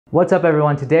What's up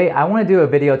everyone? Today I want to do a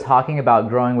video talking about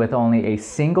growing with only a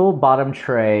single bottom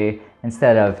tray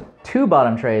instead of two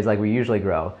bottom trays like we usually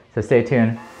grow. So stay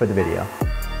tuned for the video.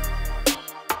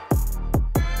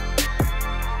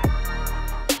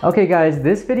 Okay guys,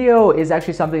 this video is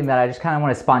actually something that I just kind of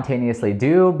want to spontaneously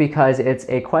do because it's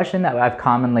a question that I've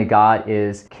commonly got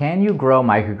is, can you grow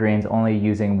microgreens only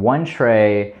using one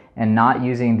tray and not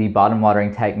using the bottom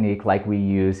watering technique like we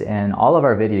use in all of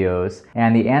our videos?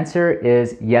 And the answer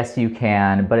is yes, you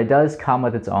can, but it does come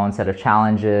with its own set of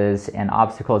challenges and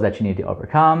obstacles that you need to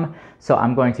overcome. So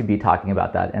I'm going to be talking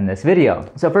about that in this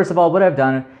video. So first of all, what I've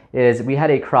done is we had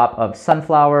a crop of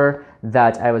sunflower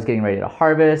that I was getting ready to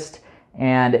harvest.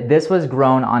 And this was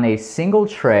grown on a single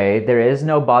tray. There is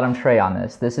no bottom tray on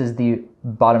this. This is the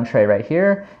bottom tray right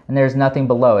here, and there's nothing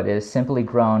below it. It is simply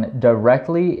grown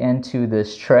directly into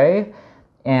this tray,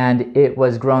 and it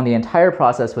was grown the entire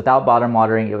process without bottom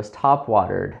watering. It was top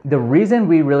watered. The reason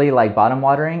we really like bottom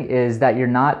watering is that you're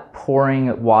not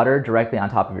pouring water directly on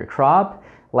top of your crop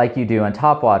like you do in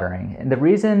top watering. And the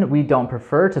reason we don't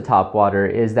prefer to top water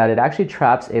is that it actually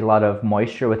traps a lot of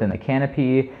moisture within the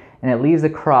canopy, and it leaves the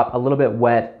crop a little bit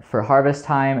wet for harvest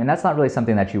time, and that's not really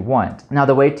something that you want. Now,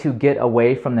 the way to get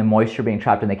away from the moisture being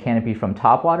trapped in the canopy from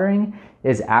top watering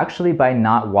is actually by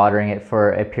not watering it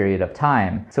for a period of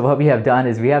time. So what we have done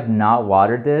is we have not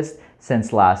watered this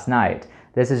since last night.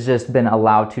 This has just been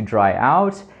allowed to dry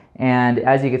out, and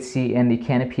as you can see in the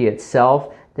canopy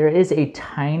itself, there is a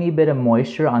tiny bit of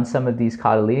moisture on some of these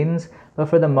cotyledons, but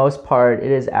for the most part,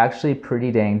 it is actually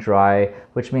pretty dang dry,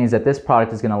 which means that this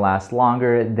product is going to last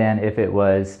longer than if it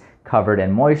was covered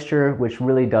in moisture, which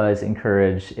really does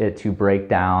encourage it to break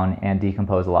down and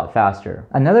decompose a lot faster.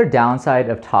 Another downside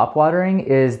of top watering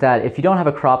is that if you don't have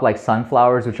a crop like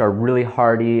sunflowers, which are really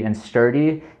hardy and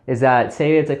sturdy, is that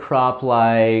say it's a crop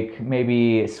like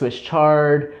maybe Swiss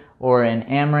chard or an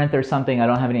amaranth or something. I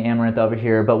don't have any amaranth over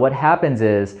here, but what happens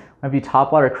is when you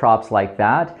top water crops like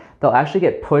that, they'll actually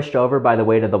get pushed over by the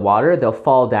weight of the water. They'll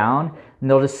fall down and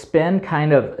they'll just spend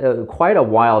kind of quite a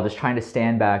while just trying to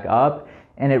stand back up.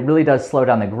 And it really does slow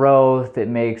down the growth. It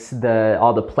makes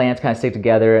all the plants kind of stick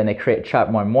together and they trap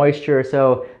more moisture.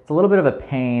 So it's a little bit of a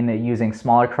pain using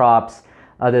smaller crops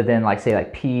other than say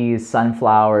like peas,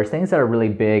 sunflowers, things that are really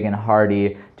big and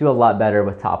hardy do a lot better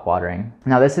with top watering.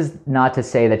 Now, this is not to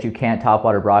say that you can't top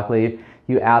water broccoli.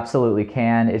 You absolutely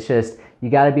can. It's just, you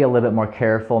got to be a little bit more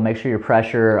careful. Make sure your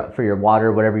pressure for your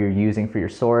water, whatever you're using for your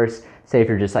source, say if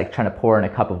you're just trying to pour in a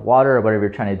cup of water or whatever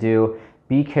you're trying to do,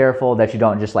 be careful that you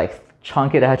don't just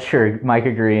chunk it at your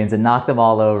microgreens and knock them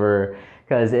all over,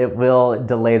 because it will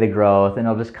delay the growth and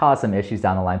it'll just cause some issues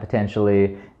down the line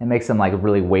potentially. It makes them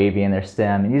really wavy in their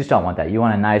stem, and you just don't want that. You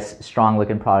want a nice, strong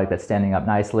looking product that's standing up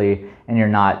nicely and you're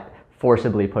not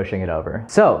forcibly pushing it over.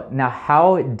 So now,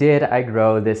 how did I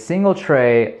grow this single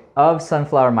tray of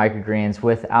sunflower microgreens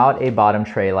without a bottom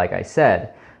tray like I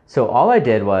said? So all I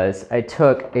did was I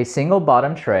took a single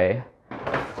bottom tray,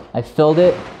 I filled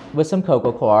it with some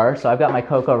cocoa coir. So I've got my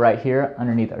cocoa right here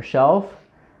underneath our shelf.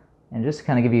 And just to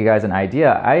kind of give you guys an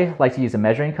idea, I like to use a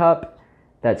measuring cup.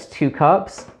 That's 2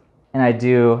 cups. And I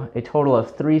do a total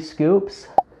of 3 scoops.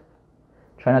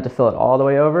 Try not to fill it all the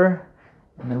way over.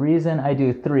 And the reason I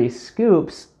do 3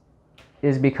 scoops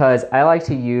is because I like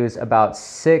to use about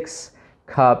 6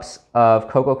 cups of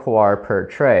cocoa coir per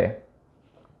tray.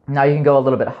 Now you can go a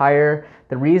little bit higher.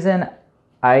 The reason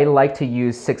I like to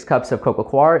use 6 cups of cocoa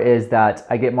coir is that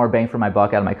I get more bang for my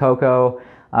buck out of my cocoa.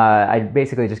 I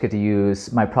basically just get to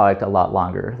use my product a lot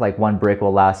longer. One brick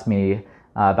will last me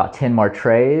about 10 more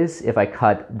trays if I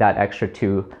cut that extra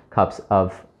 2 cups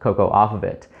of cocoa off of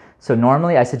it. So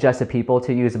normally I suggest to people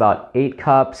to use about 8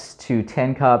 cups to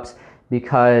 10 cups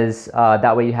because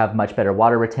that way you have much better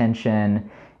water retention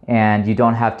and you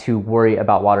don't have to worry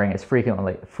about watering as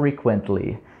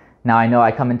frequently. Now, I know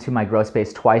I come into my grow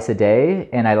space twice a day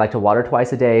and I like to water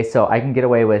twice a day, so I can get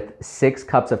away with 6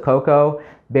 cups of cocoa.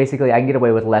 Basically, I can get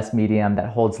away with less medium that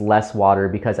holds less water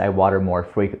because I water more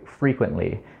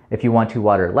frequently. If you want to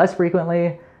water less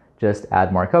frequently, just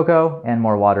add more cocoa and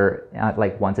more water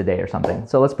once a day or something.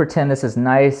 So let's pretend this is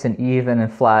nice and even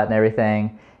and flat and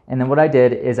everything. And then what I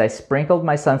did is I sprinkled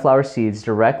my sunflower seeds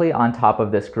directly on top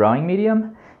of this growing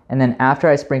medium. And then after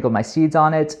I sprinkled my seeds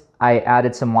on it, I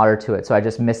added some water to it. So I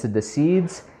just misted the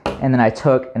seeds, and then I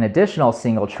took an additional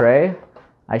single tray.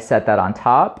 I set that on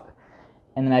top,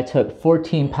 and then I took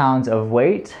 14 pounds of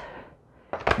weight,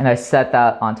 and I set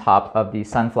that on top of the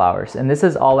sunflowers. And this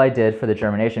is all I did for the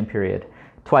germination period.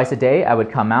 Twice a day, I would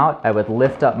come out, I would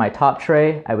lift up my top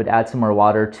tray, I would add some more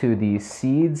water to the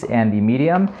seeds and the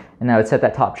medium, and I would set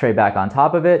that top tray back on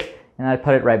top of it, and I'd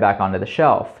put it right back onto the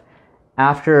shelf.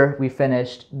 After we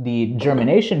finished the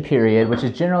germination period, which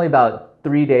is generally about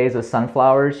 3 days of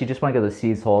sunflowers, you just want to get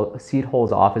the seed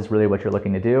holes off is really what you're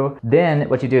looking to do. Then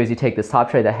what you do is you take this top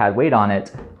tray that had weight on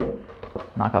it,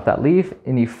 knock off that leaf,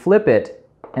 and you flip it,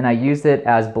 and I used it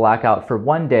as blackout for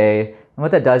 1 day. And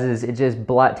what that does is it just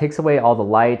takes away all the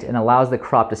light and allows the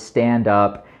crop to stand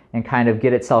up and kind of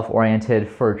get itself oriented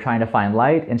for trying to find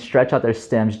light and stretch out their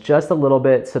stems just a little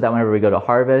bit so that whenever we go to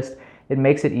harvest, it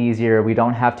makes it easier. We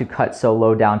don't have to cut so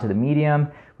low down to the medium.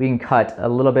 We can cut a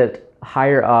little bit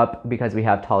higher up because we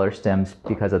have taller stems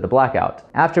because of the blackout.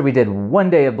 After we did 1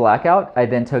 day of blackout, I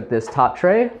then took this top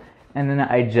tray and then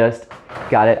I just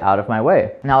got it out of my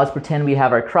way. Now let's pretend we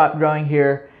have our crop growing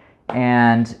here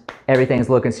and everything's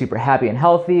looking super happy and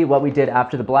healthy. What we did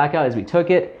after the blackout is we took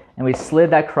it and we slid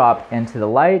that crop into the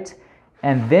light,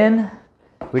 and then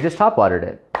we just top watered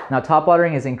it. Now top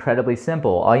watering is incredibly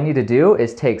simple. All you need to do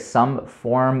is take some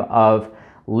form of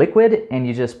liquid and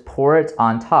you just pour it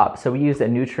on top. So we used a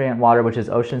nutrient water, which is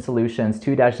Ocean Solutions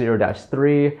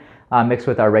 2-0-3, mixed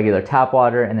with our regular tap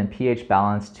water, and then pH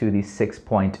balanced to the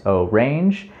 6.0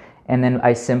 range. And then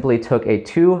I simply took a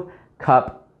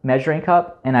 2-cup measuring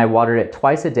cup and I watered it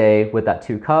twice a day with that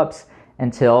 2 cups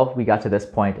until we got to this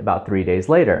point about 3 days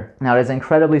later. Now it is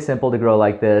incredibly simple to grow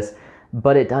like this,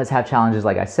 but it does have challenges.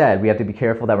 Like I said, we have to be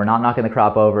careful that we're not knocking the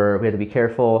crop over. We have to be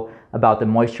careful about the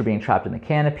moisture being trapped in the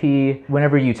canopy.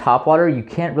 Whenever you top water, you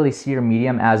can't really see your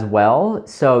medium as well.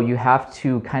 So you have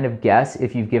to kind of guess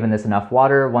if you've given this enough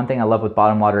water. One thing I love with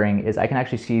bottom watering is I can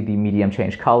actually see the medium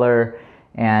change color,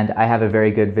 and I have a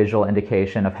very good visual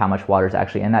indication of how much water is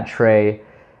actually in that tray.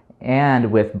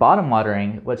 And with bottom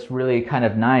watering, what's really kind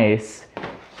of nice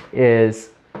is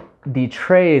the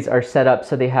trays are set up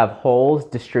so they have holes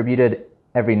distributed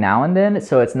every now and then.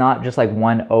 So it's not just like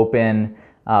one open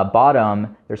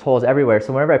bottom, there's holes everywhere.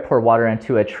 So whenever I pour water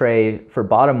into a tray for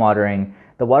bottom watering,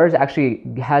 the water actually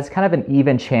has kind of an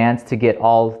even chance to get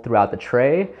all throughout the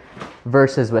tray,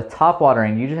 versus with top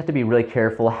watering, you just have to be really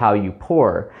careful how you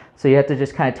pour. So you have to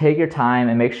just kind of take your time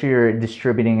and make sure you're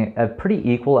distributing a pretty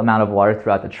equal amount of water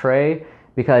throughout the tray,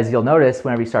 because you'll notice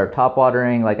whenever you start top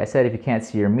watering, like I said, if you can't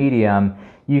see your medium,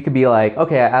 you could be like,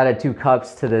 okay, I added 2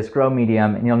 cups to this grow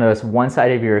medium, and you'll notice one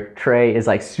side of your tray is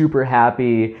like super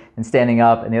happy and standing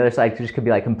up, and the other side just could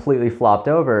be like completely flopped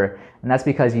over. And that's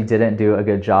because you didn't do a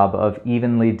good job of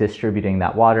evenly distributing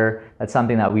that water. That's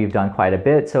something that we've done quite a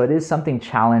bit. So it is something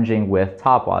challenging with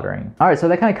top watering. All right, so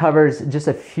that kind of covers just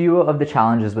a few of the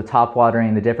challenges with top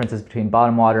watering, the differences between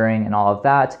bottom watering and all of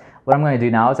that. What I'm going to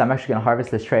do now is I'm actually going to harvest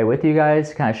this tray with you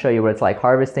guys, kind of show you what it's like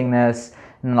harvesting this.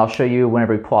 And then I'll show you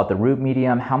whenever we pull out the root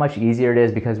medium, how much easier it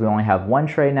is because we only have 1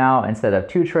 tray now instead of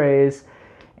 2 trays,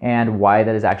 and why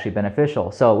that is actually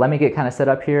beneficial. So let me get kind of set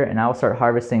up here and I'll start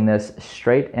harvesting this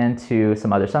straight into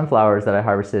some other sunflowers that I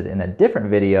harvested in a different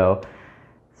video.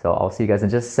 So I'll see you guys in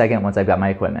just a second once I've got my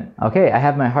equipment. Okay, I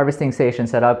have my harvesting station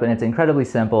set up and it's incredibly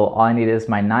simple. All I need is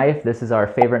my knife. This is our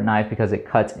favorite knife because it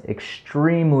cuts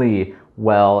extremely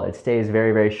well. It stays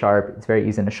very, very sharp. It's very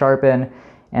easy to sharpen.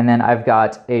 And then I've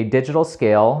got a digital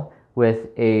scale with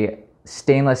a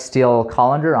stainless steel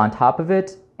colander on top of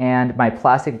it, and my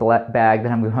plastic bag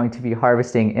that I'm going to be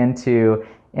harvesting into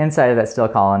inside of that steel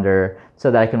colander so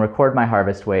that I can record my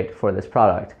harvest weight for this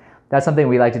product. That's something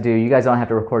we like to do. You guys don't have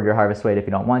to record your harvest weight if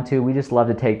you don't want to. We just love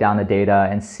to take down the data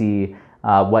and see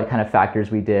what kind of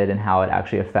factors we did and how it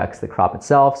actually affects the crop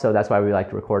itself. So that's why we like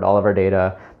to record all of our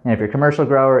data. And if you're a commercial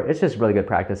grower, it's just really good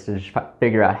practice to just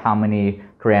figure out how many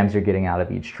grams you're getting out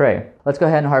of each tray. Let's go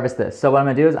ahead and harvest this. So what I'm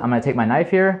gonna do is I'm gonna take my knife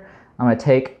here. I'm gonna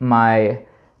take my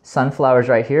sunflowers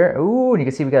right here. Ooh, and you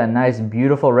can see we got a nice,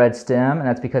 beautiful red stem, and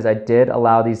that's because I did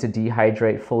allow these to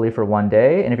dehydrate fully for 1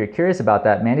 day. And if you're curious about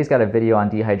that, Mandy's got a video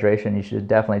on dehydration you should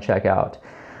definitely check out.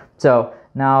 So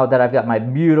now that I've got my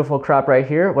beautiful crop right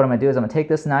here, what I'm gonna do is I'm gonna take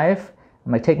this knife,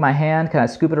 I'm gonna take my hand, kind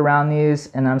of scoop it around these,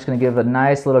 and then I'm just gonna give a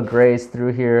nice little graze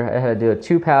through here. I had to do it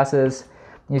 2 passes.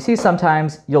 You see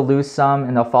sometimes you'll lose some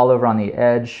and they'll fall over on the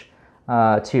edge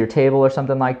to your table or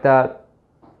something like that.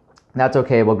 That's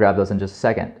okay, we'll grab those in just a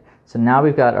second. So now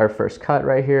we've got our first cut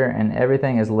right here and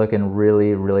everything is looking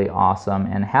really, really awesome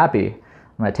and happy.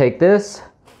 I'm gonna take this,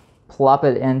 plop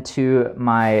it into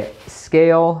my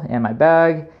scale and my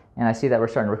bag, and I see that we're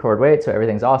starting to record weight, so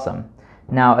everything's awesome.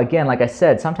 Now again, like I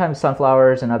said, sometimes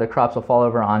sunflowers and other crops will fall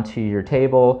over onto your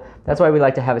table. That's why we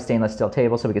like to have a stainless steel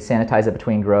table so we can sanitize it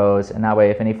between grows, and that way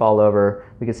if any fall over,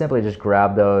 we can simply just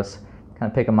grab those,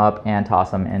 kind of pick them up and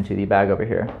toss them into the bag over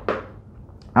here.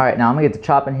 All right, now I'm gonna get to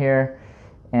chopping here,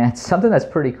 and something that's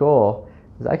pretty cool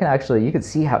is I can actually, you can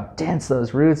see how dense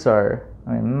those roots are.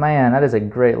 I mean, man, that is a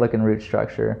great looking root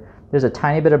structure. There's a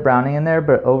tiny bit of browning in there,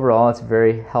 but overall it's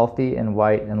very healthy and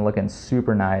white and looking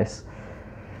super nice.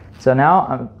 So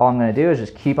now all I'm gonna do is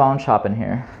just keep on chopping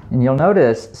here. And you'll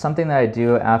notice something that I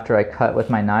do after I cut with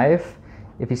my knife.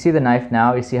 If you see the knife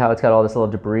now, you see how it's got all this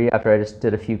little debris after I just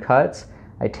did a few cuts.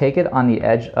 I take it on the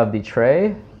edge of the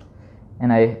tray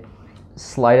and I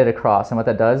slide it across. And what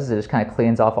that does is it just kind of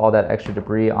cleans off all that extra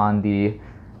debris on the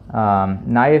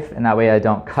knife, and that way I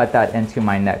don't cut that into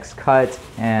my next cut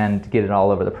and get it all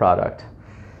over the product.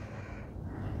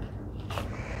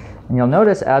 And you'll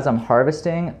notice as I'm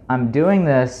harvesting, I'm doing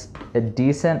this a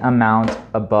decent amount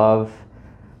above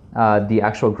the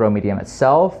actual grow medium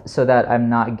itself, so that I'm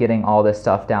not getting all this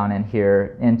stuff down in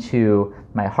here into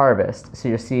my harvest. So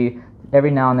you'll see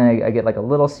every now and then I get like a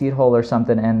little seed hole or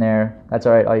something in there. That's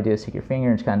all right, all you do is take your finger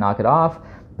and just kind of knock it off.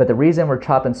 But the reason we're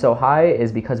chopping so high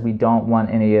is because we don't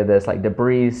want any of this like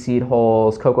debris, seed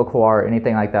holes, cocoa coir,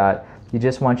 anything like that. You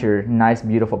just want your nice,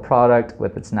 beautiful product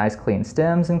with its nice, clean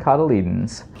stems and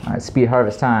cotyledons. All right, speed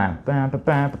harvest time. And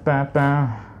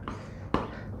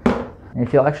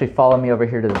if you'll actually follow me over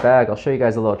here to the bag, I'll show you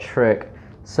guys a little trick.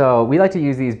 So we like to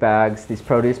use these bags, these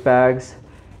produce bags.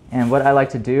 And what I like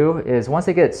to do is once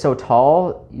they get so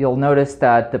tall, you'll notice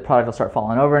that the product will start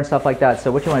falling over and stuff like that.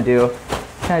 So what you want to do,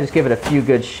 kind of just give it a few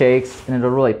good shakes, and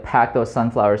it'll really pack those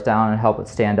sunflowers down and help it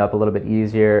stand up a little bit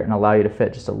easier and allow you to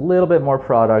fit just a little bit more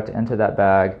product into that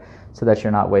bag so that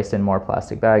you're not wasting more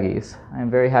plastic baggies. I'm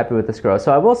very happy with this grow.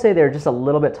 So I will say they're just a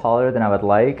little bit taller than I would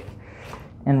like.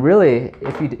 And really,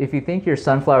 if you think your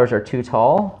sunflowers are too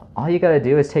tall, all you got to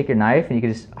do is take your knife and you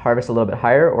can just harvest a little bit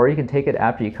higher, or you can take it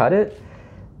after you cut it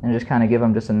and just kind of give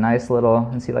them just a nice little,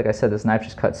 and see, like I said, this knife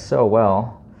just cuts so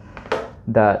well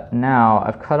that now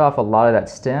I've cut off a lot of that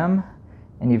stem,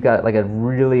 and you've got like a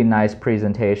really nice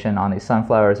presentation on these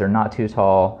sunflowers. They're not too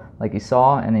tall like you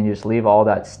saw, and then you just leave all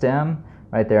that stem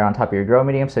right there on top of your grow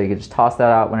medium, so you can just toss that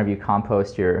out whenever you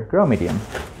compost your grow medium.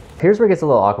 Here's where it gets a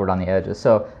little awkward on the edges.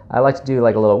 So I like to do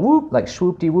like a little whoop, like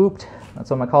swoop-de-whooped. That's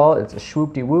what I'm gonna call it. It's a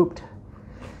swoop-de-whooped.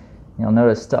 You'll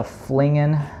notice stuff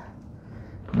flinging,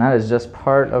 and that is just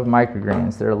part of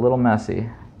microgreens. They're a little messy.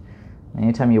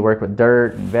 Anytime you work with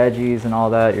dirt and veggies and all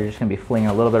that, you're just gonna be flinging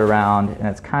a little bit around, and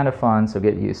it's kind of fun, so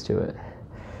get used to it.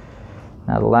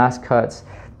 Now the last cuts,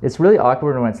 it's really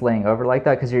awkward when it's laying over like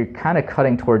that because you're kind of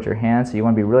cutting towards your hand, so you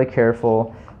wanna be really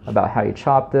careful about how you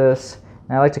chop this.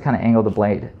 And I like to kind of angle the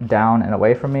blade down and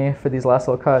away from me for these last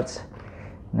little cuts,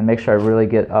 and then make sure I really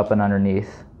get up and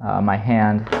underneath my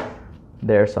hand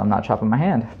there, so I'm not chopping my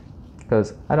hand,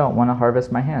 because I don't wanna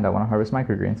harvest my hand, I wanna harvest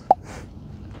microgreens.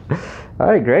 All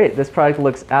right, great. This product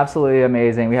looks absolutely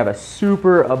amazing. We have a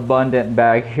super abundant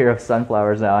bag here of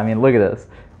sunflowers now. I mean, look at this.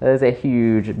 That is a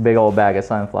huge, big old bag of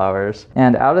sunflowers.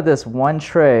 And out of this one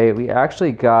tray, we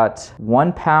actually got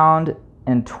 1 pound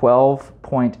and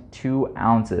 12.2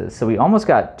 ounces. So we almost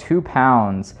got 2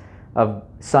 pounds of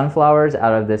sunflowers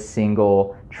out of this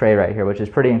single tray right here, which is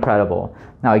pretty incredible.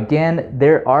 Now again,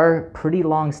 there are pretty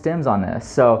long stems on this.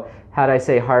 So had I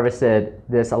say harvested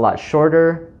this a lot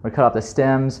shorter, we cut off the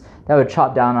stems, that would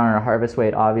chop down on our harvest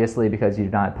weight, obviously, because you're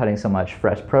not putting so much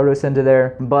fresh produce into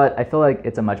there. But I feel like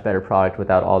it's a much better product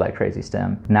without all that crazy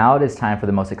stem. Now it is time for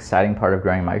the most exciting part of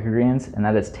growing microgreens, and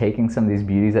that is taking some of these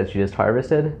beauties that you just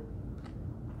harvested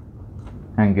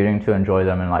and getting to enjoy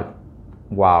them, and like,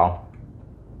 wow.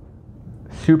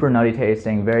 Super nutty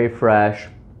tasting, very fresh.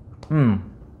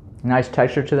 Nice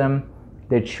texture to them.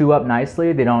 They chew up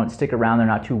nicely. They don't stick around. They're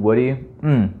not too woody.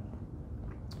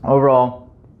 Overall,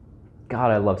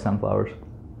 God, I love sunflowers.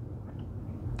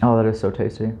 Oh, that is so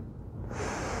tasty.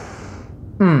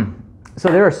 So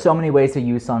there are so many ways to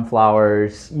use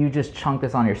sunflowers. You just chunk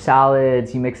this on your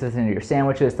salads. You mix this into your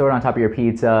sandwiches. Throw it on top of your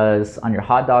pizzas, on your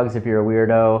hot dogs if you're a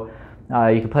weirdo.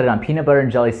 You can put it on peanut butter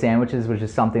and jelly sandwiches, which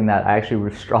is something that I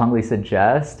actually strongly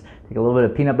suggest. Take a little bit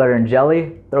of peanut butter and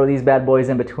jelly, throw these bad boys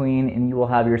in between, and you will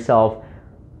have yourself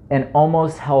an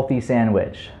almost healthy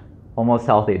sandwich. Almost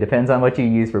healthy. Depends on what you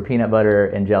use for peanut butter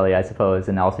and jelly, I suppose,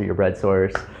 and also your bread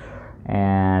source.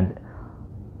 And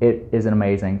it is an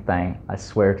amazing thing. I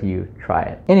swear to you, try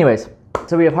it. Anyways,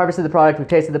 so we have harvested the product, we've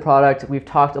tasted the product, we've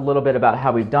talked a little bit about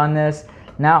how we've done this.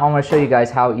 Now I want to show you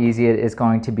guys how easy it is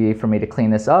going to be for me to clean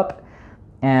this up.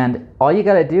 And all you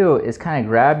gotta do is kind of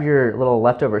grab your little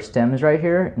leftover stems right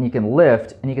here, and you can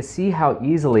lift, and you can see how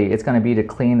easily it's gonna be to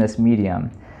clean this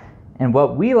medium. And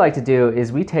what we like to do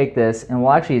is we take this and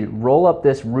we'll actually roll up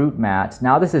this root mat.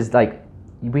 Now this is like,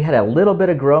 we had a little bit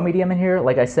of grow medium in here.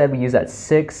 Like I said, we use that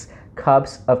 6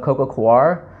 cups of cocoa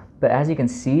coir. But as you can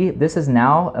see, this is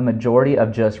now a majority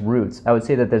of just roots. I would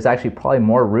say that there's actually probably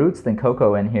more roots than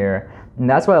cocoa in here. And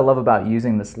that's what I love about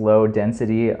using this low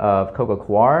density of cocoa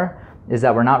coir, is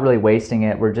that we're not really wasting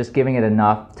it. We're just giving it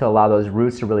enough to allow those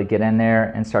roots to really get in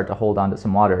there and start to hold on to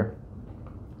some water.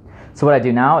 So what I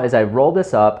do now is I roll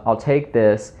this up, I'll take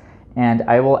this, and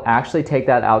I will actually take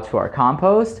that out to our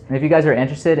compost. And if you guys are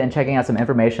interested in checking out some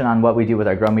information on what we do with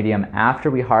our grow medium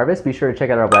after we harvest, be sure to check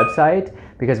out our website,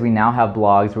 because we now have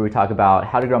blogs where we talk about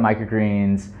how to grow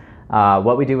microgreens,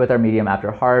 what we do with our medium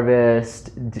after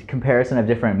harvest, comparison of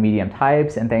different medium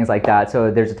types and things like that. So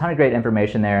there's a ton of great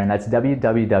information there, and that's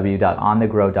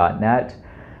www.onthegrow.net.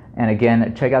 And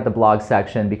again, check out the blog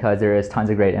section because there is tons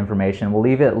of great information. We'll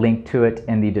leave it linked to it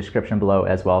in the description below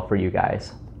as well for you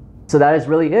guys. So that is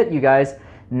really it, you guys.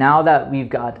 Now that we've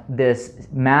got this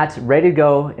mat ready to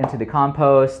go into the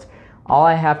compost, all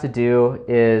I have to do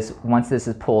is, once this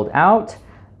is pulled out,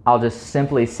 I'll just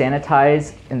simply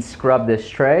sanitize and scrub this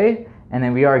tray, and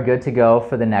then we are good to go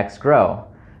for the next grow.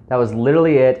 That was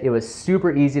literally it. It was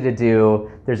super easy to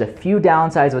do. There's a few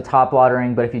downsides with top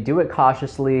watering, but if you do it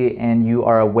cautiously and you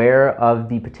are aware of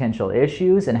the potential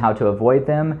issues and how to avoid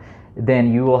them,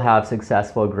 then you will have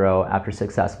successful grow after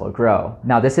successful grow.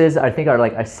 Now this is, I think,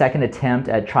 our second attempt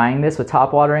at trying this with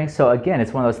top watering. So again,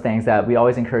 it's one of those things that we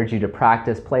always encourage you to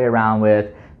practice, play around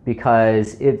with,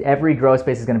 because every grow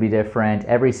space is going to be different,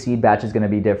 every seed batch is going to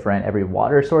be different, every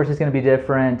water source is going to be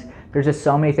different. There's just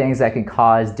so many things that can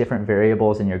cause different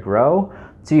variables in your grow.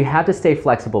 So you have to stay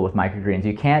flexible with microgreens.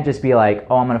 You can't just be like,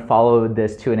 oh, I'm going to follow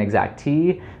this to an exact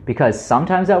T, because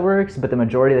sometimes that works, but the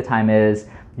majority of the time is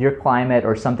your climate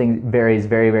or something varies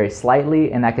very, very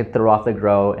slightly, and that could throw off the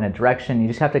grow in a direction. You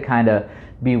just have to kind of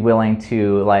be willing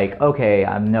to, like, okay,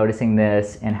 I'm noticing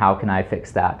this and how can I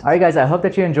fix that? All right guys, I hope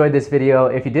that you enjoyed this video.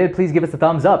 If you did, please give us a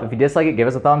thumbs up. If you dislike it, give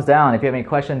us a thumbs down. If you have any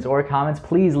questions or comments,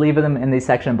 please leave them in the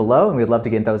section below, and we'd love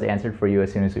to get those answered for you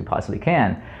as soon as we possibly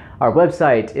can. Our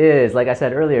website is, like I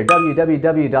said earlier,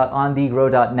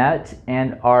 www.onthegrow.net,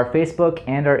 and our Facebook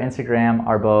and our Instagram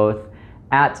are both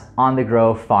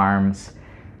 @onthegrowfarms.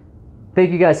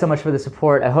 Thank you guys so much for the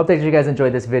support. I hope that you guys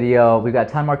enjoyed this video. We've got a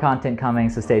ton more content coming,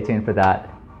 so stay tuned for that.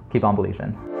 Keep on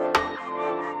believing.